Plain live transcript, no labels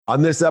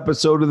On this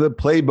episode of The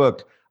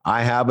Playbook,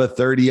 I have a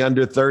 30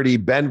 under 30,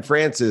 Ben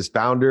Francis,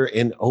 founder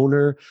and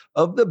owner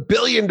of the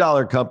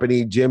billion-dollar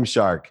company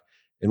Gymshark.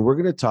 And we're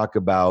going to talk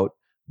about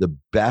the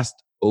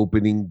best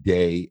opening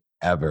day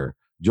ever.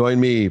 Join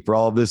me for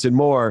all of this and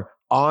more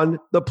on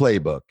The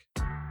Playbook.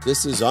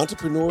 This is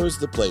Entrepreneurs,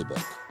 The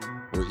Playbook,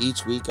 where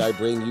each week I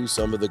bring you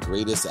some of the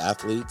greatest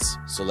athletes,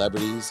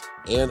 celebrities,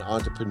 and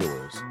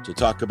entrepreneurs to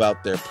talk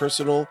about their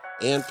personal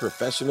and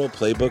professional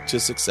playbook to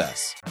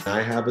success.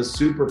 I have a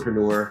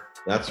superpreneur.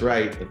 That's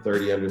right, the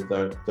 30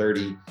 under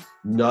 30,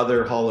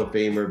 another Hall of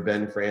Famer,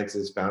 Ben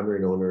Francis, founder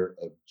and owner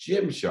of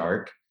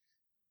Gymshark.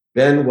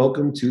 Ben,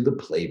 welcome to The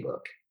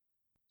Playbook.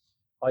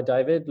 Hi,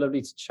 David.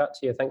 Lovely to chat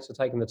to you. Thanks for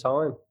taking the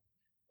time.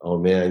 Oh,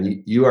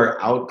 man, you are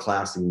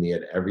outclassing me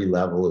at every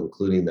level,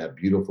 including that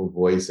beautiful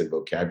voice and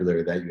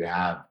vocabulary that you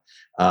have.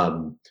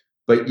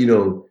 But,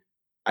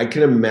 I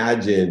can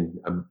imagine,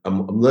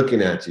 I'm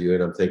looking at you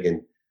and I'm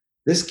thinking,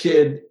 this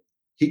kid,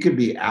 he could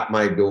be at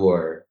my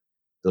door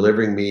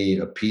delivering me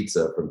a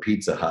pizza from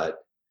Pizza Hut.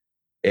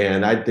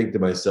 And I'd think to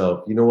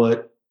myself, you know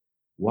what?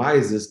 Why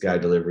is this guy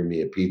delivering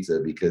me a pizza?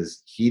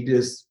 Because he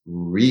just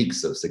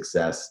reeks of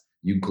success.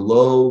 You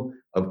glow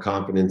of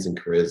confidence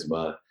and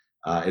charisma.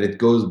 And it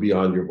goes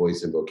beyond your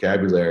voice and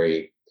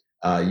vocabulary.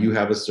 You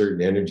have a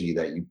certain energy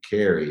that you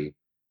carry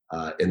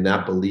and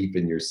that belief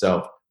in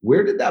yourself.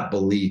 Where did that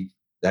belief,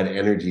 that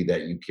energy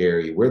that you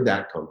carry, where'd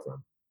that come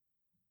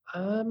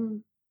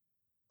from?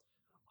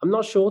 I'm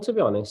not sure, to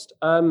be honest.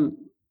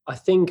 I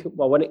think,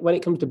 well, when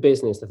it comes to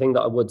business, the thing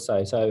that I would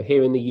say, so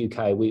here in the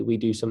UK, we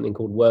do something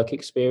called work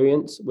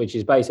experience, which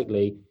is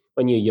basically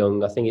when you're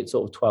young, I think it's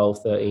sort of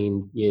 12,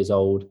 13 years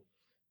old,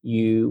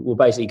 you will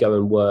basically go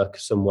and work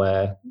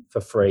somewhere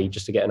for free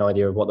just to get an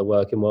idea of what the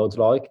working world's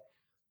like.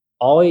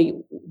 I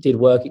did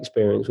work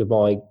experience with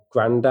my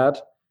granddad,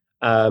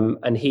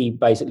 and he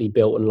basically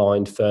built and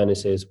lined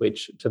furnaces,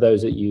 which, to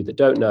those of you that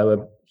don't know,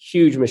 are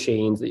huge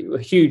machines,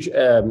 huge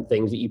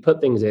things that you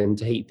put things in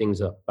to heat things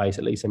up,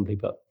 basically, simply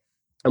put.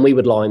 And we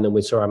would line them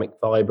with ceramic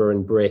fiber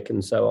and brick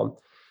and so on.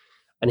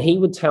 And he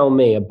would tell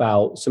me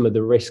about some of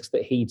the risks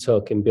that he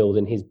took in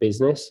building his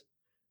business.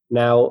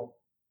 Now,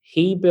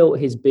 he built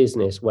his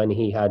business when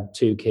he had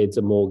 2 kids,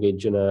 a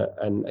mortgage, and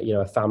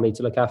a family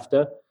to look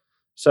after.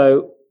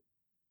 So,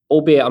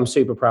 albeit I'm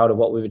super proud of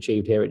what we've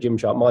achieved here at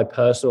Gymshark, my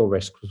personal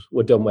risks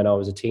were done when I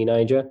was a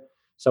teenager.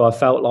 So I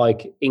felt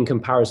like, in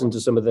comparison to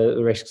some of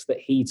the risks that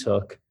he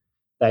took,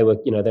 they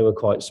were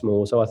quite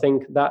small. So I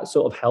think that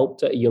sort of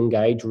helped at a young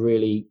age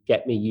really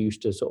get me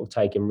used to sort of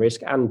taking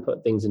risk and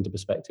put things into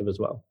perspective as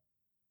well.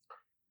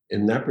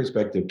 And that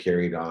perspective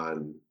carried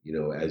on,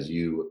 as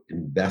you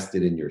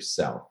invested in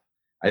yourself.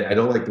 I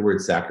don't like the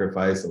word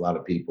sacrifice. A lot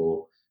of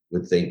people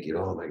would think,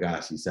 oh my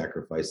gosh, he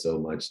sacrificed so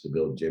much to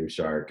build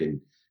Gymshark. And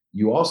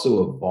you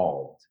also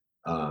evolved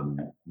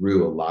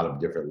through a lot of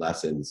different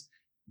lessons.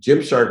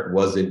 Gymshark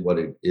wasn't what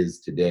it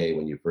is today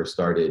when you first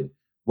started.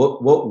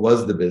 What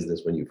was the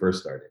business when you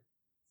first started?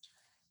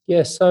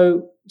 Yeah,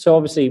 so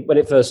obviously when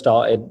it first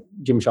started,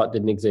 Gymshark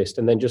didn't exist.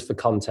 And then just for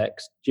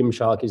context,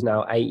 Gymshark is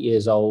now 8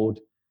 years old.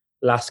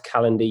 Last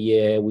calendar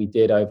year, we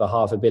did over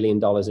 $500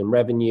 million in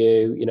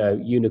revenue,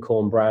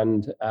 unicorn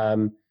brand.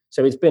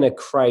 So it's been a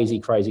crazy,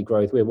 crazy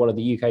growth. We're one of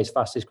the UK's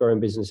fastest growing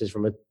businesses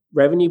from a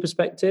revenue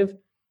perspective,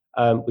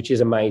 which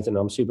is amazing.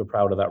 I'm super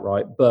proud of that,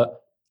 right?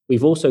 But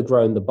we've also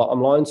grown the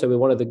bottom line. So we're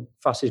one of the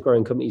fastest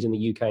growing companies in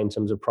the UK in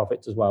terms of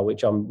profits as well,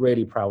 which I'm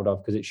really proud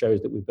of because it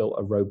shows that we've built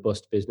a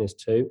robust business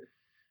too.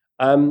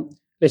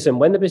 Listen,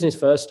 when the business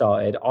first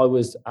started, I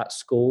was at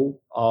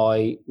school.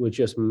 I was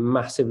just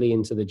massively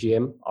into the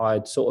gym.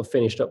 I'd sort of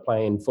finished up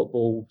playing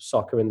football,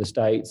 soccer in the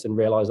States and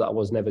realized that I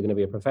was never going to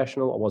be a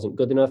professional. I wasn't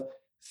good enough.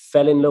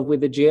 Fell in love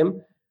with the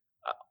gym.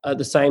 At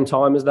the same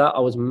time as that, I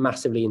was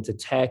massively into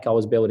tech. I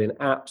was building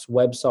apps,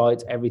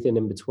 websites, everything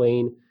in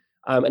between.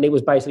 And it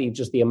was basically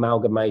just the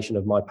amalgamation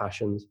of my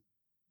passions.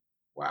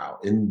 Wow.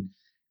 And,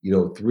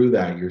 through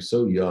that, you're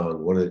so young.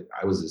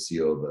 I was the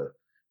CEO of a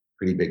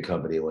pretty big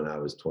company when I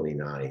was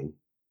 29,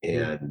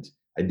 and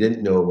I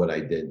didn't know what I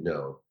didn't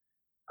know.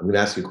 I'm going to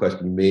ask you a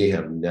question you may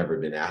have never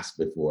been asked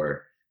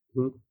before.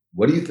 Mm-hmm.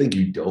 What do you think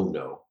you don't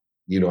know?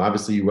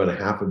 Obviously you run a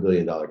 $500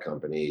 million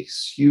company,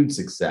 huge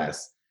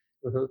success.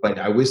 Mm-hmm. But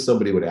I wish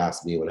somebody would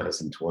ask me when I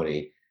was in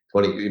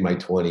my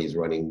 20s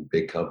running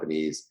big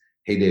companies,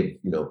 hey Dave,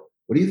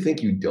 what do you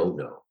think you don't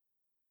know?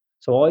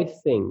 So I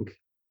think,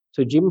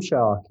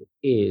 Gymshark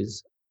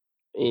is,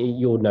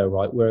 you'll know,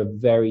 right? We're a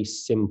very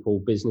simple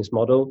business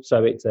model.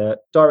 So it's a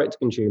direct to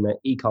consumer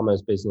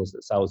e-commerce business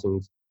that sells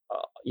things,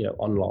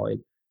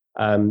 online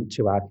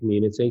to our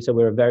community. So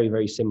we're a very,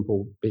 very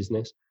simple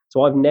business.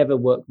 So I've never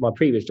worked, my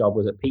previous job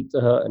was at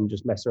Pizza Hut and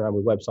just messing around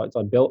with websites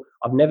I'd built.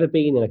 I've never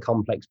been in a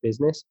complex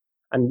business.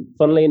 And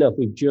funnily enough,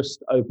 we've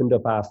just opened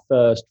up our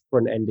first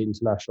front-end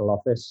international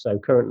office. So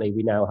currently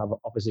we now have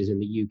offices in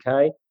the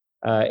UK,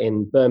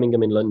 in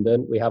Birmingham, in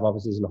London. We have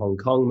offices in Hong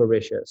Kong,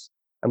 Mauritius.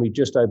 And we've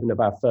just opened up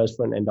our first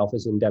front-end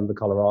office in Denver,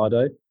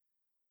 Colorado.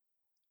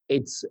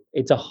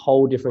 it's a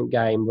whole different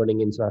game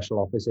running international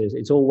offices.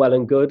 It's all well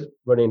and good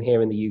running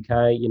here in the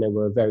UK. You know,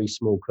 we're a very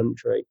small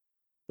country,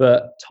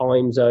 but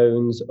time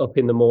zones up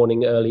in the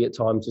morning early at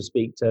times to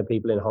speak to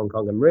people in Hong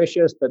Kong and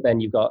Mauritius. But then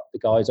you've got the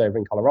guys over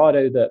in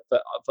Colorado that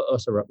for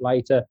us are up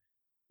later.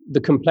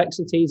 The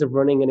complexities of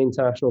running an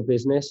international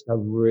business have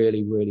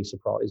really, really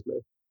surprised me.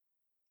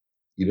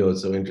 You know,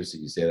 it's so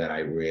interesting you say that.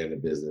 I ran a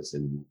business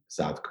in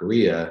South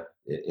Korea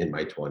in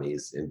my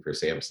 20s and for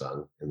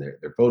Samsung and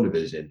their phone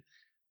division.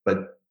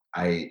 But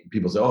I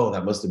people say, "Oh,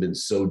 that must have been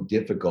so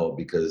difficult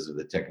because of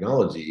the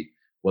technology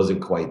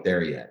wasn't quite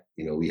there yet."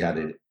 You know, we had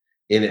an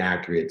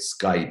inaccurate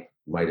Skype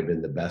might have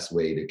been the best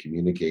way to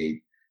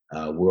communicate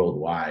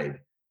worldwide.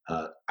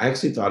 I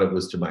actually thought it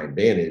was to my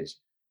advantage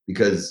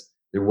because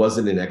there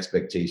wasn't an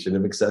expectation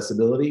of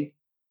accessibility.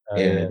 Oh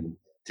yeah. And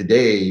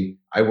today,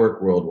 I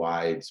work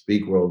worldwide,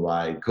 speak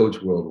worldwide,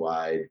 coach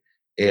worldwide,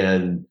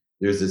 and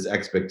there's this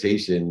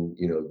expectation,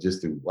 you know,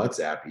 just through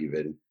WhatsApp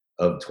even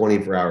of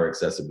 24-hour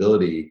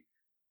accessibility,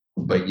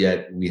 but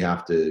yet we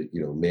have to,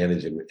 you know,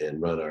 manage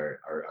and run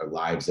our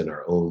lives in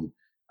our own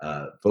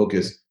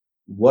focus.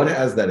 What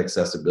has that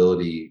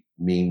accessibility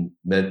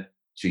meant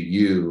to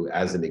you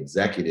as an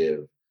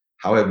executive?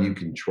 How have you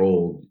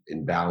controlled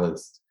and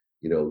balanced,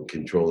 you know,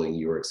 controlling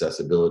your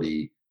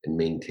accessibility and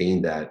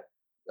maintain that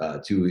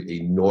to a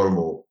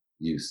normal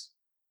use?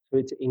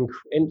 So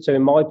so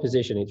in my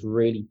position, it's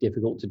really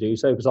difficult to do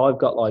so because I've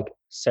got like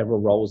several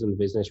roles in the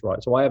business,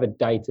 right? So I have a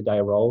day-to-day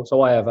role.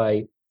 So I have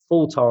a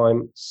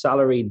full-time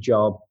salaried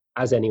job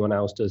as anyone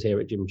else does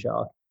here at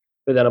Gymshark.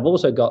 But then I've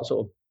also got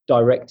sort of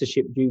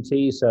directorship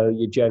duties, so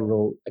your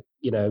general,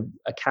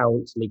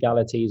 accounts,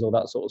 legalities, all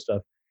that sort of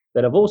stuff.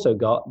 Then I've also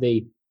got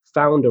the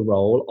founder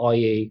role,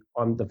 i.e.,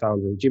 I'm the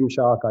founder of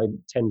Gymshark. I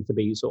tend to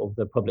be sort of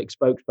the public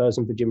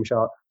spokesperson for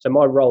Gymshark. So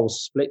my role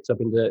splits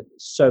up into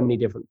so many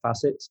different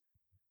facets.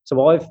 So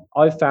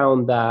I've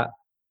found that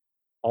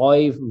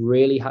I've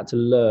really had to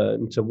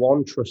learn to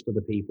one, trust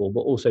other people,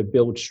 but also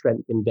build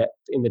strength and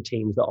depth in the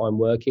teams that I'm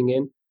working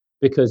in,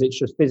 because it's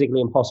just physically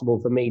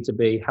impossible for me to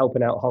be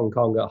helping out Hong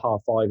Kong at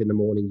 5:30 in the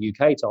morning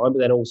UK time, but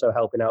then also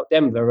helping out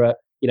Denver at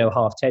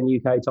 10:30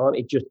 UK time.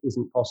 It just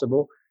isn't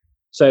possible.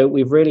 So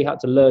we've really had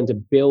to learn to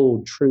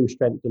build true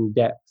strength and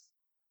depth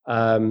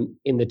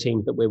in the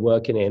teams that we're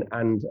working in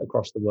and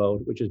across the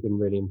world, which has been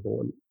really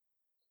important.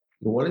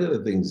 One of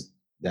the things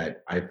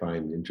that I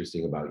find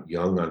interesting about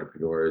young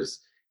entrepreneurs,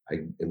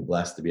 I am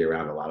blessed to be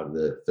around a lot of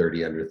the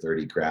 30 under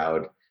 30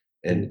 crowd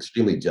and Mm,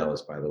 extremely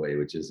jealous, by the way,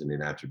 which isn't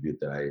an attribute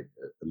that I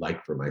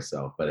like for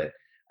myself. But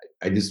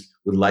I just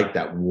would like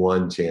that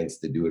one chance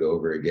to do it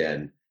over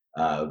again.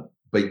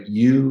 But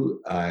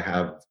you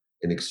have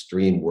an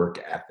extreme work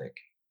ethic,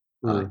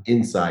 mm.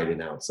 inside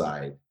and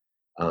outside.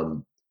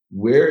 Um,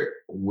 where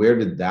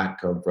did that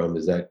come from?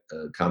 Is that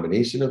a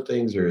combination of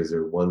things, or is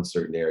there one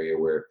certain area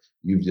where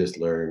you've just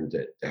learned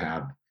to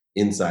have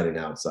inside and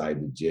outside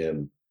the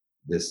gym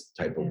this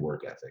type of Yeah.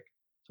 work ethic?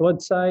 So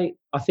I'd say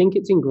I think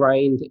it's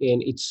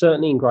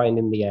certainly ingrained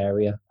in the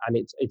area, and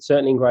it's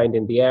certainly ingrained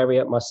in the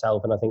area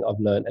myself, and I think I've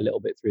learned a little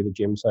bit through the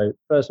gym. So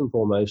first and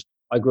foremost,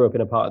 I grew up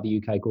in a part of the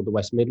UK called the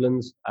West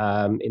Midlands,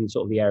 in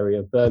sort of the area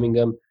of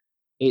Birmingham.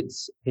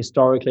 It's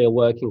historically a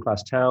working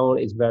class town.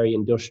 It's very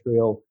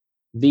industrial.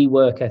 The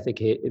work ethic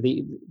here,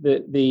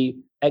 the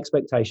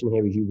expectation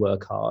here is you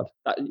work hard.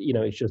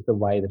 It's just the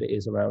way that it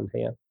is around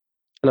here,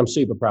 and I'm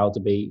super proud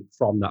to be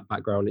from that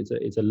background.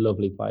 It's a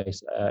lovely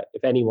place.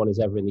 If anyone is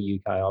ever in the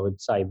UK, I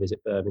would say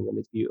visit Birmingham.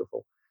 It's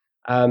beautiful.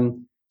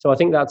 So I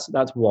think that's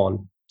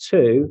one.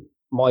 Two,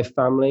 my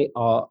family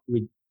are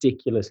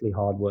ridiculously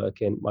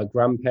hardworking. My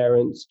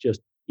grandparents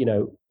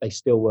they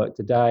still work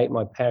today.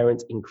 My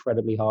parents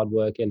incredibly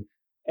hardworking.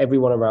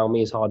 Everyone around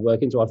me is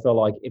hardworking. So I feel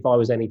like if I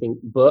was anything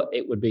but,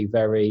 it would be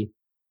very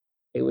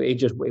it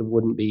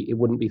wouldn't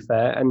be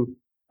fair.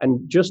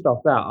 And just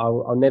off that,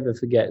 I'll never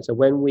forget. So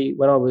when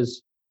I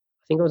was,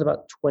 I think I was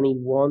about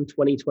 21,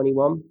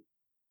 2021,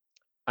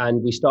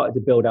 and we started to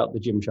build out the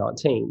Gymshark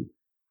team.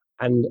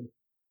 And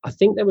I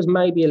think there was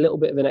maybe a little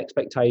bit of an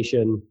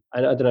expectation,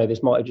 and I don't know,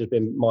 this might have just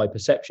been my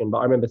perception, but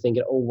I remember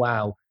thinking, oh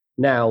wow,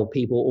 now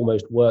people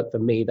almost work for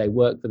me, they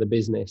work for the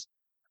business.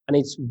 And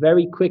it's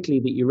very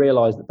quickly that you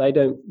realize that they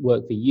don't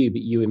work for you,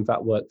 but you in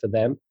fact work for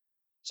them.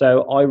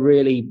 So I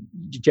really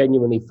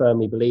genuinely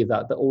firmly believe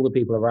that all the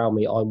people around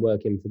me, I'm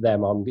working for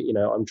them. I'm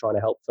trying to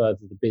help further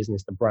the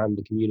business, the brand,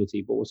 the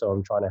community, but also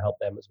I'm trying to help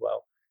them as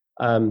well.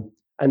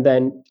 And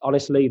then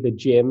honestly, the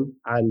gym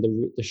and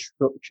the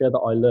structure that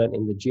I learned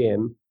in the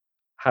gym,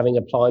 having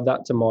applied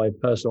that to my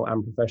personal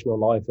and professional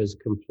life, has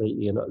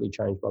completely and utterly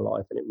changed my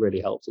life, and it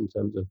really helps in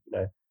terms of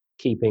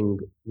keeping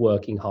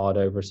working hard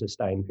over a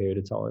sustained period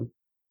of time.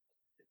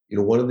 You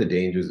know, one of the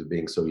dangers of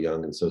being so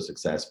young and so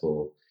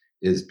successful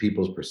is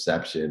people's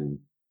perception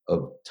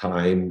of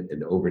time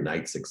and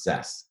overnight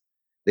success.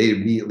 They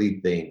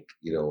immediately think,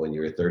 you know, when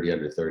you're 30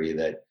 under 30,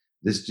 that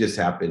this just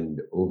happened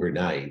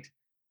overnight.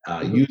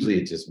 Mhm. Usually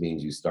it just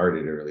means you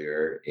started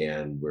earlier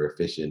and were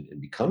efficient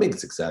in becoming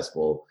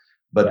successful,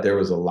 but Yeah. there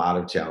was a lot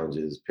of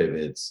challenges,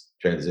 pivots,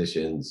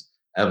 transitions,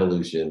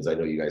 evolutions. I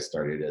know you guys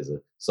started as a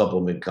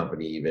supplement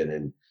company even,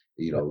 and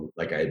Yeah.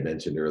 like I had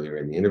mentioned earlier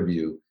in the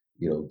interview,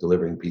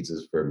 delivering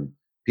pizzas from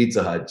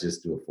Pizza Hut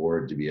just to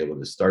afford to be able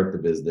to start the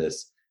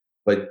business.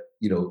 But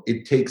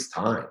it takes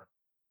time.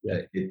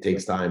 Yeah. It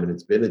takes time, and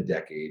it's been a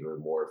decade or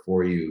more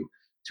for you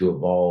to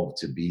evolve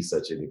to be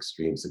such an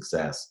extreme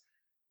success.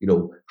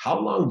 How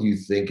long do you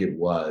think it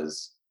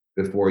was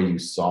before you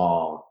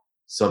saw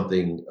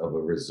something of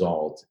a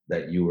result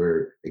that you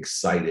were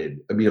excited?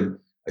 I mean,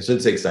 I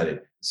shouldn't say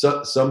excited.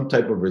 Some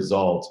type of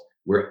result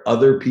where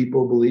other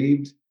people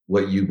believed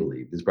what you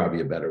believed is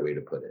probably a better way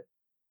to put it.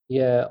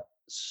 Yeah.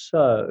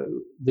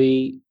 So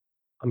the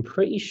I'm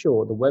pretty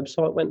sure the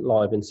website went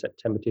live in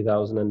September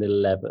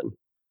 2011.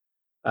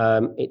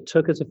 It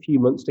took us a few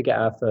months to get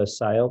our first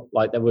sale.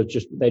 Like there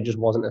just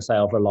wasn't a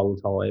sale for a long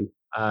time.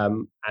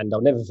 And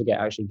I'll never forget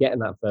actually getting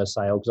that first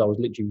sale because I was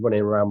literally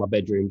running around my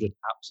bedroom just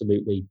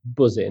absolutely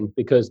buzzing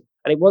because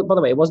and it was by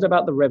the way, it wasn't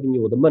about the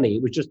revenue or the money,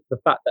 it was just the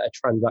fact that a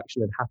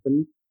transaction had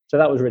happened. So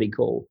that was really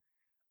cool.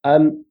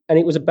 And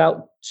it was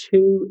about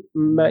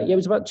it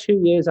was about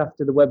 2 years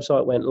after the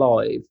website went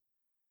live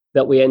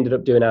that we ended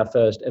up doing our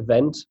first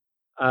event.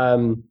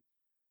 Um,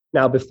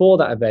 Now, before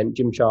that event,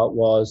 Gymshark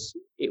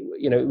it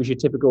was your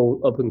typical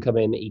up and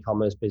coming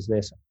e-commerce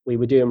business. We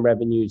were doing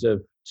revenues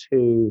of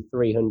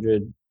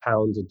 £200-300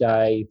 a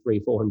day,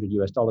 300-400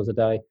 US dollars a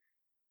day,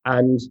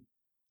 and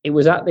it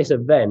was at this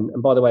event.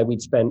 And by the way,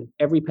 we'd spent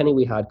every penny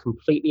we had,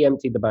 completely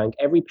emptied the bank.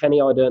 Every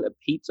penny I'd earned at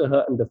Pizza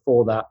Hut and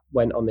before that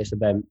went on this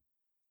event.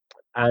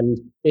 And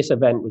this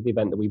event was the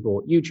event that we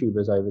brought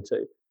YouTubers over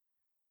to.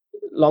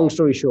 Long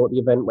story short, the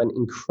event went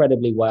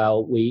incredibly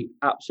well. We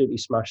absolutely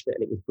smashed it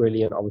and it was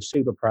brilliant. I was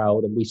super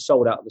proud and we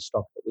sold out of the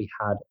stock that we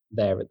had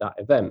there at that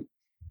event.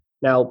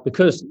 Now,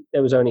 because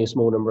there was only a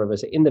small number of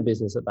us in the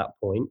business at that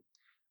point,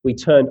 we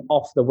turned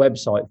off the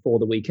website for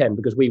the weekend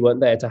because we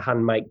weren't there to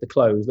hand make the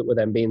clothes that were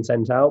then being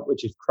sent out,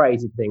 which is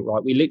crazy to think,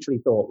 right? We literally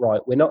thought,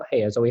 right, we're not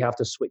here, so we have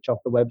to switch off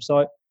the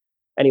website.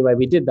 Anyway,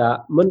 we did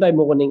that. Monday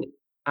morning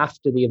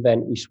after the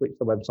event, we switched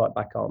the website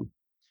back on.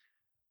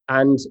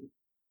 And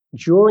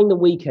during the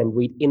weekend,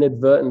 we'd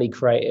inadvertently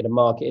created a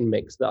marketing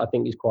mix that I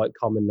think is quite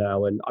common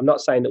now. And I'm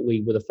not saying that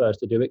we were the first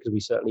to do it because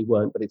we certainly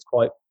weren't, but it's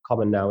quite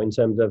common now in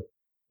terms of,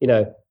 you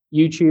know,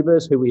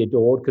 YouTubers who we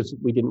adored because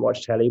we didn't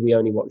watch telly, we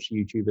only watched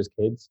YouTube as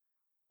kids.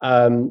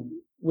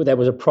 There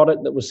was a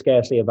product that was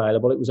scarcely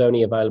available. It was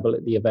only available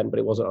at the event, but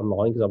it wasn't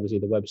online because obviously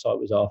the website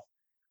was off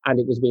and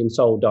it was being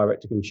sold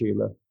direct to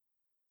consumer.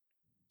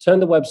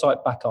 Turned the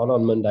website back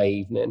on Monday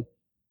evening.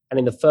 And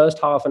in the first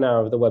half an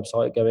hour of the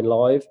website going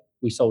live,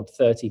 we sold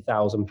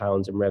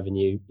 £30,000 in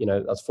revenue.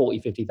 That's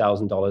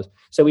 $50,000.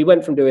 So we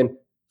went from doing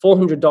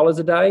 $400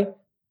 a day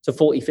to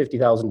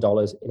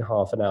 $50,000 in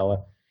half an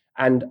hour.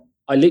 And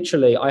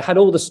I had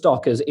all the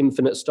stock as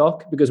infinite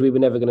stock because we were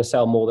never going to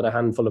sell more than a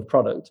handful of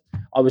product.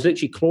 I was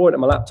literally clawing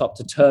at my laptop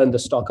to turn the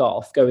stock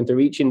off, going through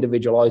each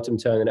individual item,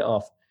 turning it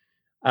off.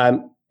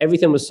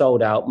 Everything was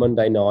sold out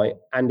Monday night,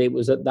 and it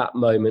was at that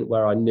moment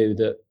where I knew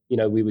that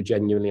we were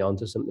genuinely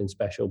onto something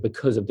special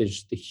because of the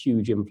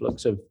huge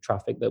influx of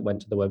traffic that went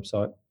to the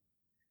website.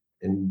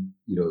 And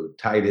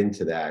tied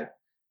into that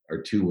are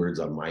two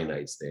words on my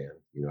nightstand.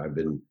 I've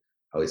been,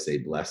 I always say,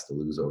 blessed to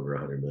lose over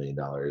 $100 million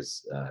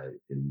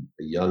in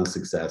a young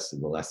success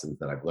and the lessons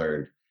that I've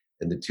learned.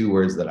 And the two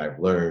words that I've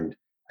learned,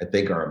 I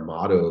think, are a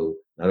motto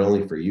not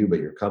only for you but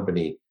your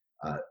company.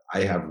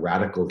 I have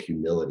radical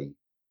humility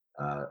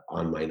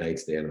on my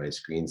nightstand, my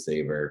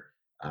screensaver.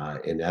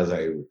 And as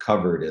I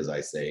recovered, as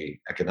I say,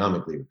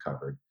 economically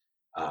recovered,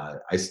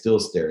 I still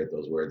stare at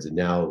those words. And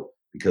now,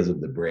 because of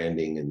the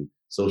branding and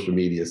social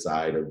media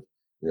side of,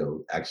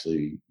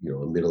 actually,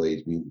 a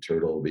middle-aged mutant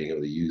turtle being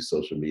able to use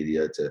social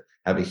media to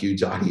have a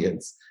huge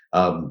audience,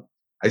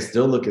 I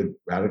still look at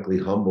radically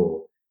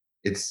humble.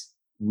 It's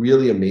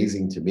really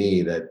amazing to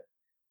me that,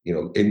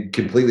 and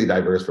completely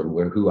diverse from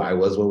who I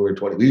was when we were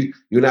 20.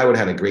 You and I would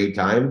have had a great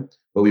time,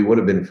 but we would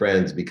have been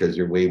friends because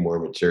you're way more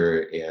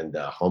mature and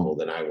humble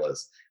than I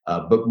was.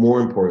 But more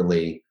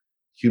importantly,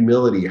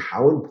 humility.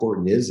 How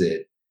important is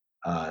it?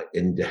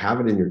 And to have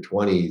it in your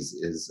 20s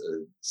is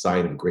a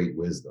sign of great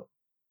wisdom.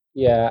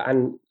 Yeah,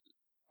 and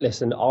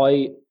listen,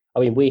 I'm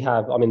in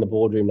the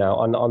boardroom now.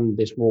 On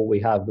this wall,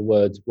 we have the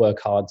words "work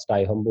hard,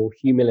 stay humble."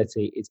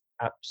 Humility is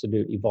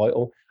absolutely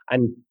vital,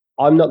 and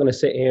I'm not going to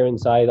sit here and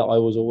say that I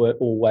was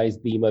always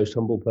the most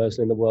humble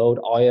person in the world.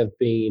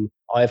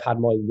 I've had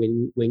my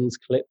wings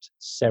clipped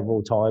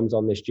several times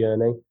on this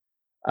journey.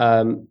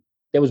 Um,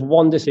 there was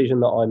one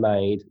decision that I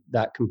made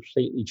that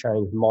completely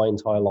changed my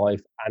entire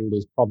life, and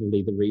is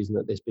probably the reason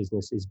that this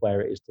business is where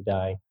it is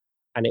today.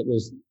 And it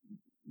was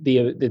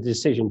the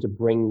decision to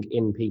bring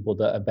in people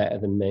that are better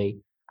than me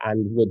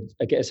and would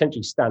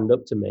essentially stand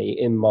up to me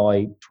in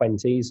my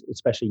 20s,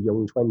 especially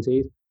young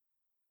 20s.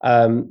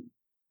 Um,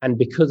 and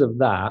because of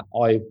that,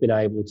 I've been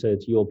able to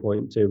your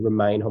point, to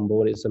remain humble.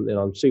 And it's something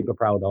I'm super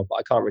proud of, but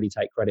I can't really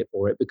take credit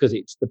for it because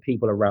it's the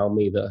people around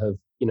me that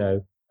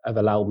have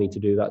allowed me to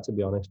do that, to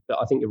be honest. But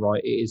I think you're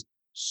right. It is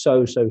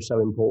so, so,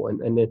 so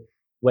important. And then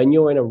when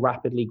you're in a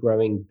rapidly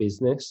growing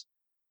business,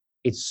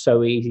 it's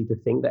so easy to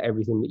think that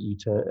everything that you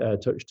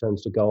touch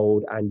turns to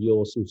gold and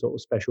you're some sort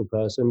of special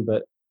person,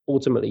 but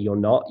ultimately you're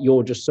not.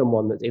 You're just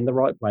someone that's in the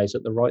right place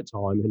at the right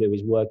time and who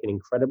is working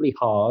incredibly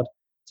hard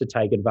to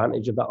take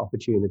advantage of that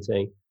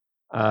opportunity.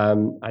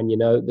 And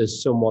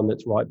there's someone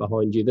that's right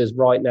behind you.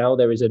 Right now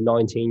there is a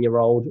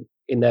 19-year-old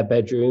in their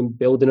bedroom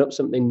building up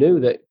something new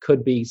that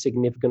could be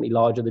significantly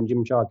larger than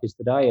Gymshark is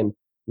today. And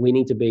we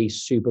need to be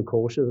super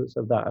cautious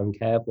of that and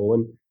careful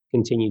and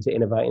continue to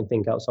innovate and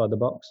think outside the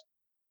box.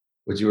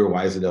 Which you were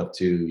wise enough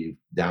to. You've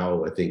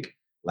now, I think,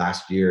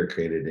 last year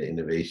created an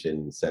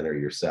innovation center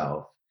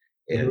yourself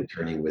Mhm. and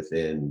turning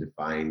within to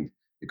find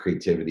the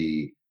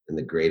creativity and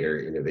the greater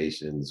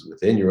innovations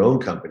within your own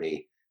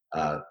company.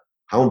 Uh,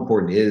 how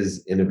important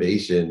is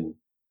innovation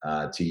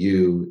to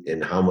you,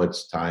 and how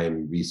much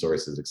time,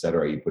 resources, et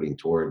cetera, are you putting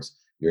towards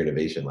your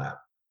innovation lab?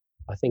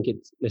 I think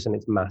it's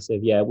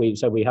massive. Yeah,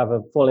 we have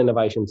a full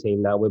innovation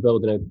team now. We're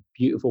building a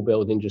beautiful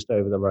building just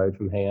over the road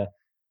from here.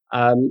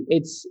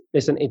 It's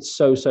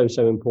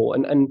so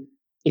important, and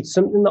it's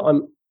something that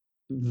I'm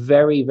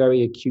very,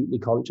 very acutely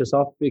conscious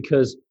of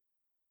because,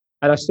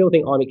 and I still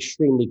think I'm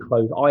extremely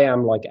close. I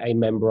am like a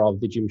member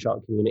of the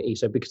Gymshark community,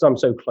 so because I'm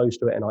so close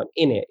to it and I'm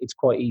in it, it's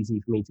quite easy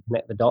for me to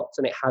connect the dots,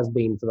 and it has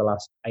been for the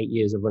last 8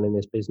 years of running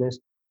this business.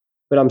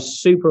 But I'm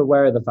super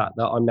aware of the fact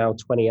that I'm now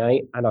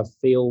 28 and I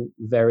feel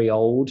very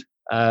old.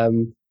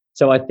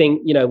 So I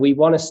think, we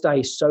want to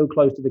stay so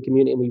close to the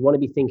community and we want to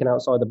be thinking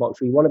outside the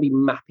box. We want to be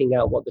mapping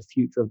out what the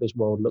future of this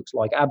world looks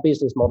like. Our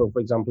business model, for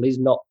example, is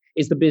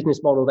the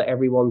business model that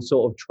everyone's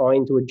sort of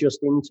trying to adjust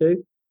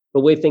into.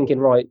 But we're thinking,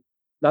 right,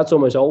 that's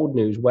almost old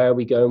news. Where are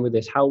we going with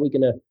this? How are we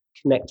going to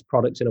connect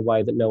products in a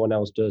way that no one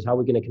else does? How are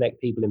we going to connect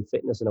people in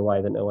fitness in a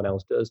way that no one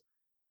else does?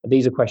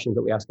 These are questions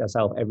that we ask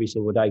ourselves every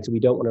single day. So we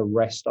don't want to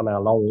rest on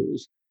our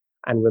laurels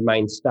and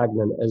remain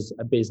stagnant as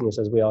a business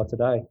as we are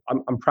today.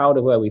 I'm proud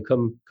of where we've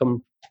come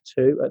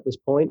to at this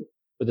point,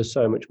 but there's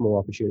so much more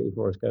opportunity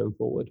for us going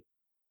forward.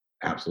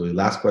 Absolutely.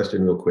 Last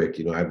question, real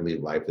quick. I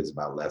believe life is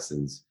about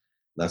lessons.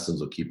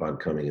 Lessons will keep on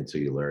coming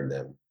until you learn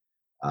them.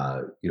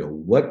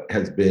 What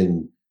has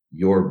been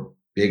your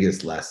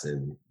biggest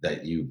lesson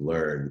that you've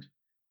learned,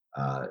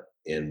 uh,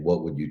 and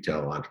what would you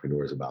tell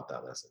entrepreneurs about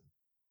that lesson?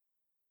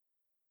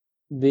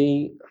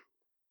 The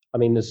I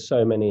mean, there's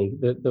so many.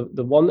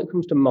 The one that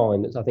comes to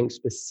mind that's I think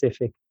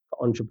specific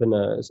for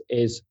entrepreneurs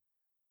is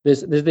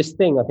there's this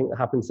thing I think that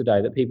happens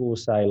today that people will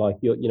say like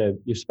you're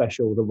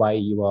special the way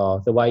you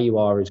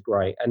are is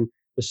great. And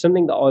there's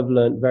something that I've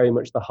learned very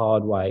much the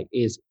hard way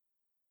is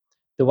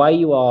the way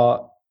you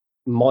are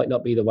might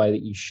not be the way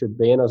that you should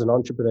be. And as an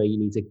entrepreneur, you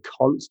need to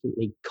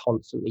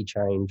constantly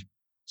change.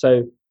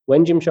 So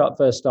when Gymshark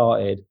first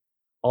started,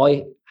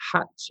 I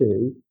had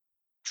to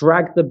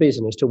drag the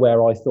business to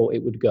where I thought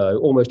it would go,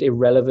 almost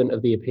irrelevant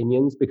of the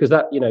opinions, because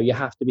you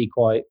have to be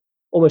quite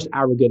almost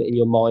arrogant in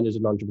your mind as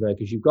an entrepreneur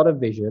because you've got a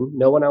vision,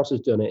 no one else has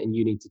done it, and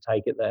you need to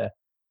take it there.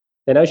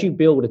 Then, as you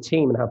build a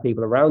team and have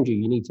people around you,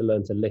 you need to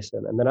learn to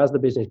listen. And then, as the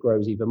business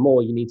grows even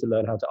more, you need to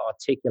learn how to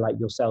articulate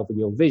yourself and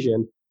your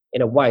vision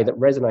in a way that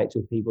resonates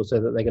with people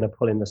so that they're going to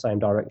pull in the same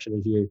direction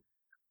as you.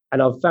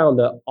 And I've found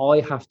that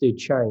I have to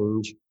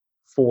change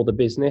for the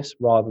business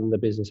rather than the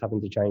business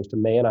having to change to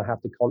me. And I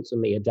have to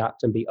constantly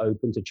adapt and be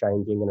open to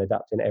changing and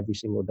adapting every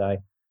single day.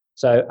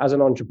 So, as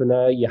an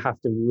entrepreneur, you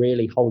have to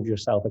really hold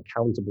yourself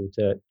accountable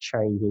to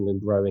changing and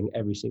growing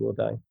every single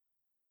day.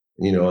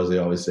 As they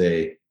always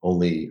say,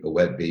 only a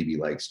wet baby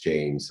likes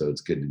change. So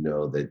it's good to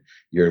know that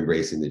you're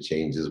embracing the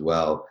change as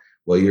well.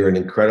 Well, you're an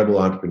incredible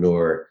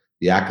entrepreneur.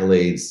 The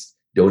accolades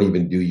don't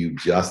even do you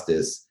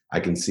justice. I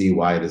can see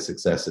why the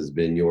success has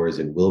been yours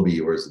and will be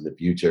yours in the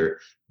future.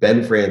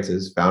 Ben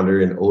Francis,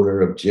 founder and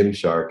owner of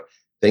Gymshark,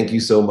 thank you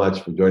so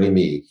much for joining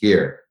me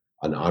here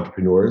on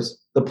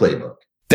Entrepreneurs, the Playbook.